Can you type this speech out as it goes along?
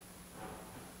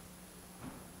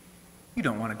You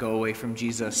don't want to go away from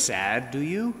Jesus sad, do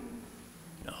you?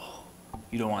 No,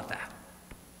 you don't want that.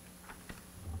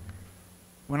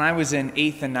 When I was in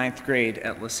 8th and 9th grade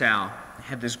at LaSalle, I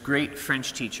had this great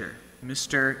French teacher,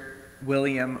 Mr.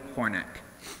 William Hornick.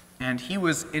 And he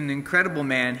was an incredible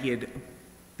man. He had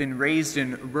been raised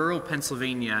in rural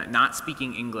Pennsylvania, not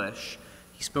speaking English.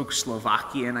 He spoke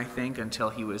Slovakian, I think, until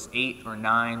he was 8 or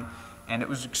 9. And it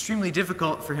was extremely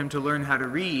difficult for him to learn how to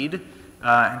read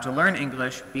and to learn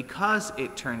English because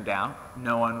it turned out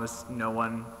no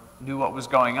one knew what was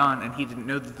going on, and he didn't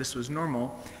know that this was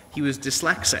normal. He was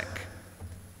dyslexic.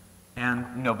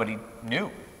 And nobody knew.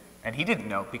 And he didn't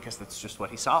know because that's just what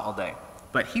he saw all day.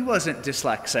 But he wasn't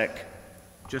dyslexic,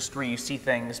 just where you see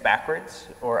things backwards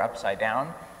or upside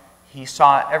down. He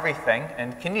saw everything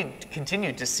and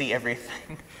continued to see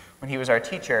everything when he was our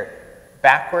teacher,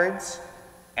 backwards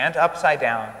and upside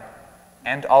down,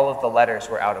 and all of the letters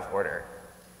were out of order.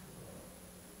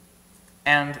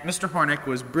 And Mr. Hornick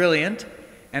was brilliant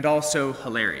and also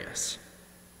hilarious.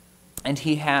 And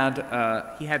he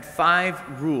had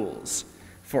 5 rules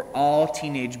for all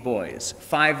teenage boys,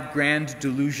 5 grand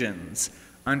delusions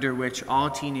under which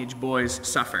all teenage boys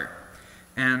suffer.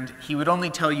 And he would only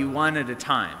tell you one at a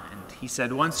time. And he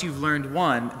said, once you've learned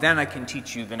one, then I can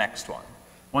teach you the next one,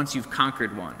 once you've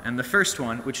conquered one. And the first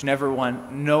one, which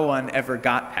no one ever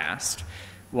got past,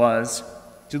 was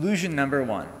delusion number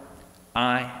 1.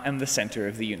 I am the center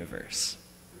of the universe.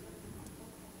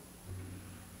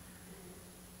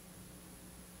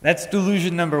 That's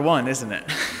delusion number 1, isn't it?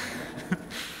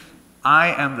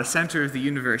 I am the center of the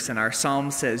universe, and our psalm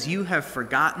says, you have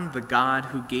forgotten the God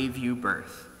who gave you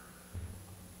birth.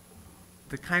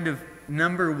 The kind of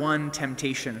number 1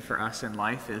 temptation for us in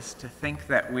life is to think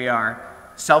that we are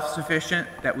self-sufficient,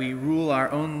 that we rule our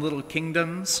own little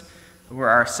kingdoms, we're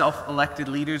our self-elected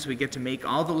leaders, we get to make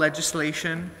all the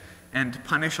legislation and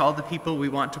punish all the people we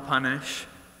want to punish.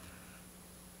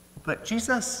 But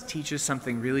Jesus teaches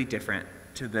something really different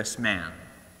to this man.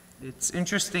 It's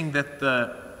interesting that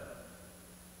the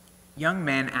young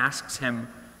man asks him,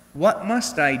 what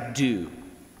must I do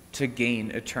to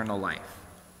gain eternal life?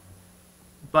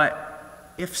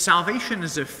 But if salvation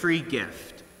is a free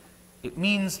gift, it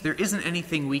means there isn't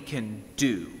anything we can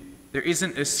do. There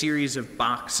isn't a series of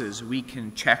boxes we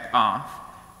can check off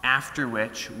after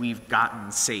which we've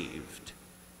gotten saved.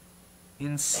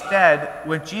 Instead,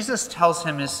 what Jesus tells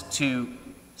him is to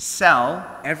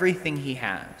sell everything he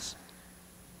has,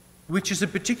 which is a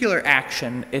particular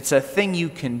action. It's a thing you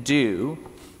can do,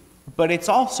 but it's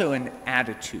also an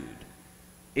attitude.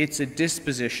 It's a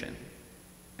disposition.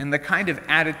 And the kind of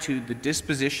attitude, the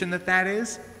disposition that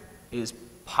is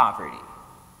poverty.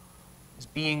 It's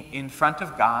being in front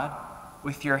of God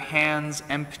with your hands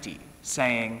empty,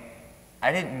 saying,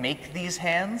 I didn't make these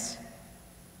hands,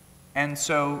 and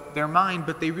so they're mine,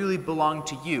 but they really belong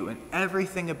to you, and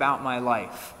everything about my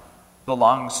life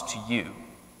belongs to you.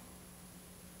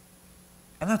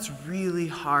 And that's really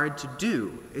hard to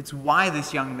do. It's why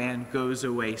this young man goes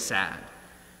away sad.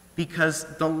 Because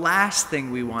the last thing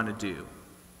we want to do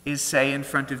is say in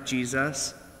front of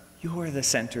Jesus, you're the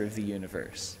center of the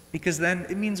universe. Because then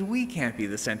it means we can't be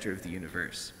the center of the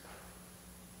universe.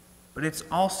 But it's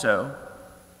also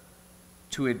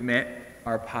to admit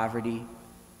our poverty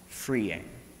freeing.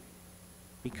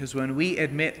 Because when we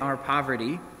admit our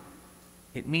poverty,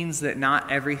 it means that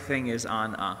not everything is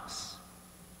on us.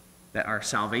 That our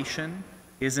salvation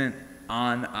isn't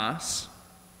on us.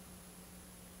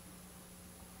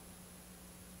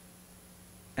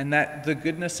 And that the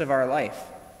goodness of our life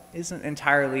isn't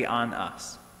entirely on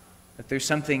us. That there's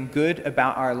something good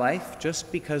about our life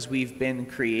just because we've been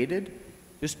created,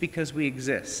 just because we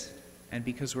exist, and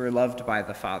because we're loved by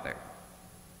the Father.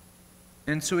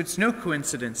 And so it's no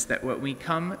coincidence that when we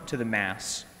come to the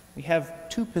Mass, we have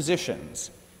 2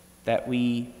 positions that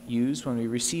we use when we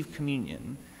receive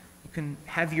communion. You can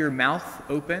have your mouth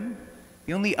open.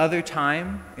 The only other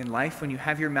time in life when you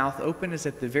have your mouth open is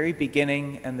at the very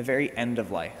beginning and the very end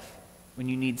of life, when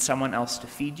you need someone else to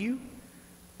feed you,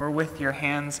 or with your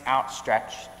hands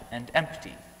outstretched and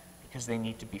empty because they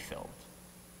need to be filled.